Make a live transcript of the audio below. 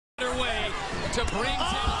to bring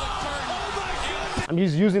down the curtain. I'm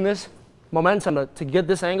using this momentum to get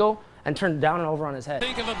this angle and turn down and over on his head.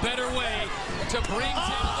 Think of a better way to bring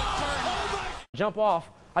down the curtain. Jump off,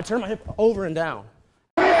 I turn my hip over and down.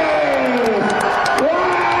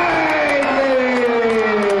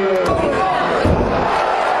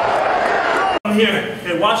 I'm here.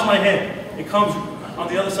 Hey, watch my hip. It comes on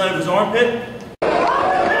the other side of his armpit.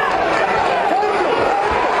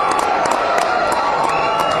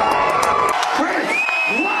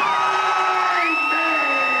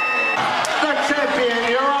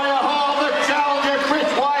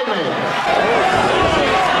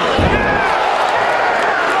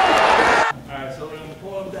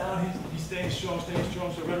 Staying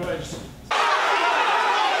strong, so right away just...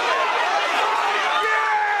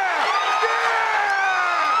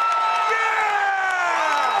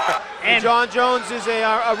 And Jon Jones is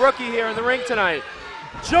a rookie here in the ring tonight.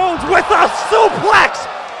 Jones with a suplex!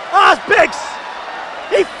 Osbix!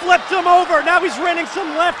 He flipped him over. Now he's running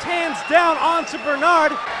some left hands down onto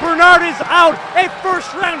Bernard. Bernard is out. A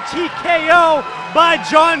first round TKO by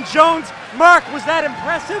Jon Jones. Mark, was that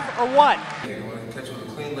impressive or what? You want to catch with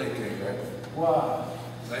a clean leg kick, right? Wow.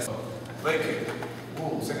 Nice leg kick.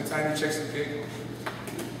 Ooh, second time he checks the kick.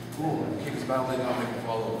 Ooh, kick his bound leg out, make him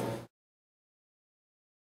fall over.